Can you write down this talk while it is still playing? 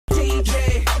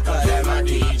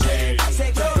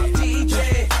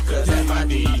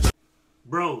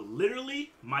Bro,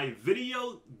 literally, my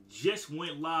video just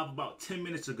went live about 10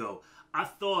 minutes ago. I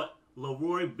thought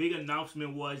Laroi big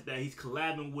announcement was that he's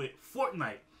collabing with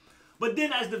Fortnite. But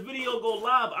then as the video go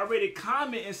live, I read a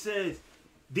comment and says,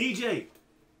 DJ,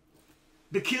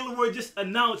 the Kid Laroi just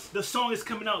announced the song is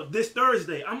coming out this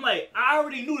Thursday. I'm like, I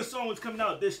already knew the song was coming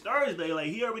out this Thursday. Like,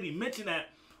 he already mentioned that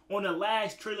on the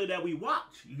last trailer that we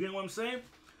watched. You get what I'm saying?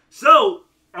 So,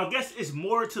 I guess it's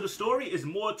more to the story. It's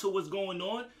more to what's going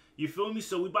on. You feel me?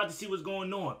 So, we about to see what's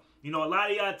going on. You know, a lot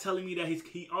of y'all telling me that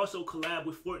he also collabed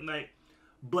with Fortnite.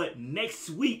 But next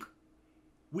week,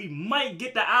 we might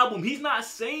get the album. He's not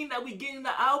saying that we getting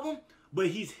the album, but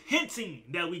he's hinting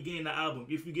that we getting the album,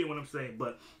 if you get what I'm saying.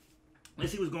 But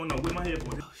let's see what's going on with my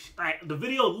headphones. Alright, the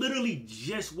video literally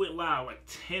just went live like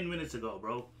 10 minutes ago,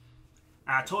 bro.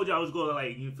 I told you I was going to,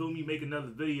 like, you feel me, make another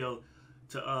video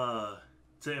to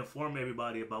inform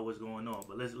everybody about what's going on.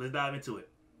 But let's dive into it.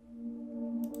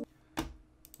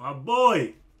 My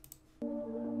boy.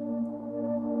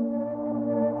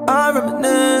 I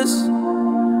reminisce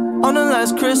on the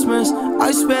last Christmas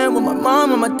I spent with my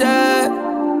mom and my dad.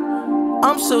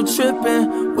 I'm still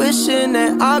tripping, wishing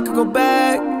that I could go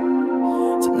back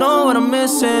to know what I'm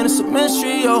missing. It's a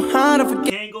mystery, oh, how to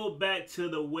forget. Can't go back to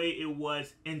the way it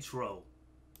was intro.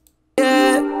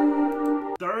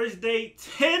 Yeah. Thursday,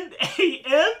 10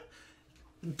 a.m.?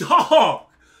 Dog.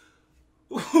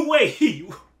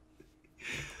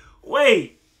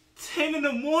 Wait. 10 in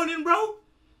the morning, bro?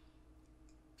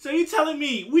 So you telling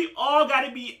me we all got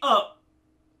to be up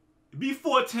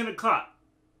before 10 o'clock?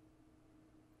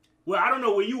 Well, I don't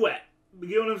know where you at. You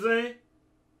get what I'm saying?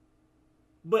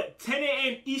 But 10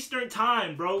 a.m. Eastern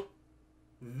time, bro.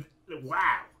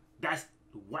 Wow. That's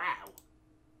wow.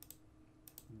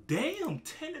 Damn,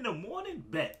 10 in the morning?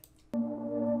 Bet. I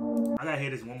gotta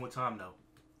hear this one more time, though.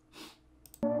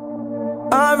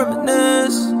 I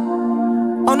reminisce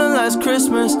on the last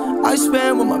Christmas I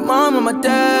spent with my mom and my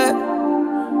dad.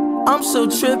 I'm still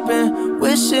tripping,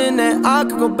 wishing that I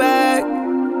could go back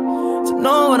to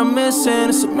know what I'm missing.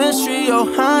 It's a mystery,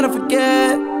 oh, how to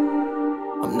forget.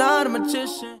 I'm not a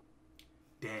magician.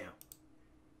 Damn.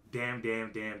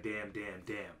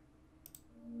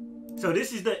 So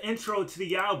this is the intro to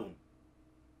the album,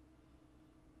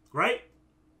 right?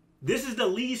 This is the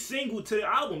lead single to the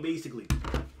album, basically.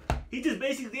 He just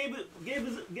basically gave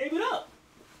it up.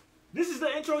 This is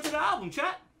the intro to the album,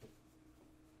 chat.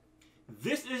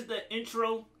 This is the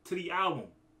intro to the album.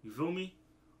 You feel me?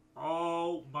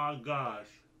 Oh my gosh.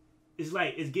 It's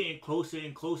like it's getting closer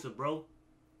and closer, bro.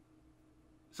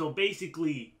 So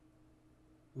basically,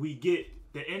 we get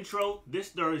the intro this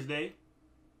Thursday.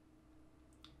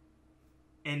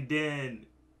 And then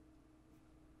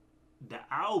the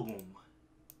album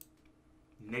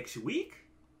next week?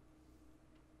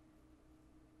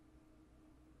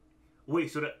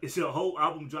 Wait, so is the whole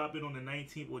album dropping on the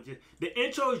 19th? Or just the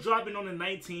intro is dropping on the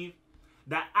 19th.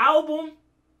 The album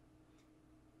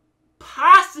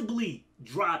possibly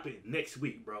dropping next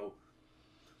week, bro.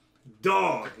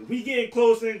 Dog, we getting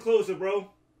closer and closer, bro.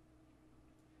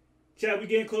 Chat, we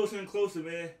getting closer and closer,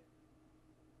 man.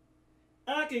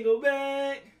 I can go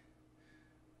back.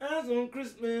 I was on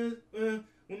Christmas with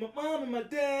my mom and my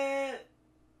dad.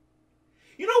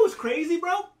 You know what's crazy,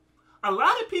 bro? A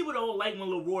lot of people don't like when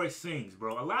Laroi sings,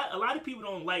 bro. A lot of people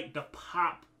don't like the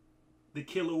pop, the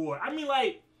Kid Laroi. I mean,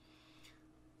 like,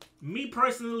 me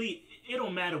personally, it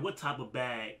don't matter what type of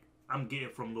bag I'm getting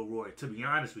from Laroi, to be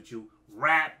honest with you.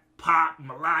 Rap, pop,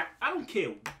 melodic, I don't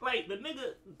care. Like, the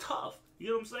nigga tough. You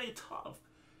know what I'm saying? Tough.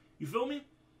 You feel me?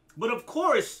 But of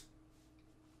course,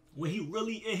 when he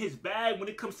really in his bag, when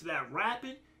it comes to that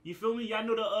rapping, you feel me? Y'all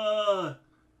know the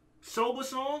Sober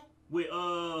song with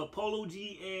Polo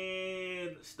G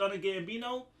and Stunner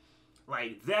Gambino?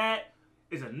 Like, that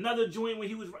is another joint when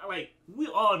he was, like, we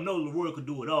all know Laroi could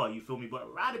do it all, you feel me? But a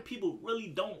lot of people really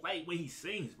don't like when he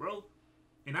sings, bro.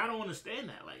 And I don't understand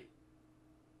that, like,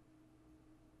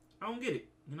 I don't get it,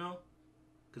 you know?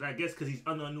 Because I guess because he's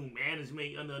under a new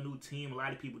management, under a new team, a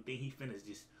lot of people think he finna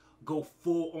just go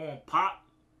full on pop.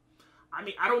 I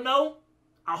mean, I don't know.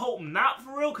 I hope not,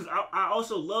 for real, because I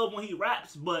also love when he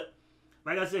raps, but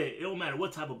like I said, it don't matter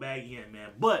what type of bag he in, man.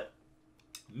 But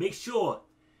make sure,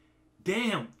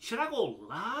 damn, should I go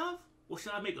live or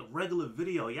should I make a regular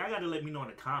video? Y'all got to let me know in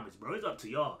the comments, bro. It's up to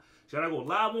y'all. Should I go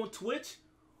live on Twitch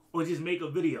or just make a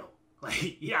video?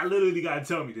 Like, yeah, I literally got to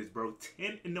tell me this, bro.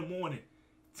 10 in the morning.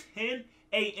 10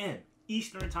 a.m.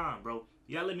 Eastern time, bro.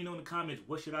 Y'all let me know in the comments,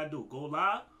 what should I do? Go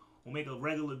live or make a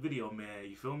regular video, man?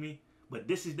 You feel me? But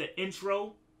this is the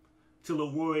intro to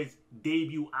Laroi's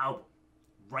debut album.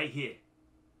 Right here.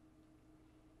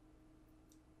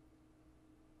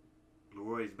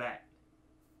 Laroi's back.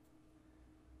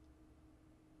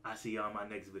 I'll see y'all in my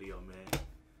next video, man.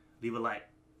 Leave a like.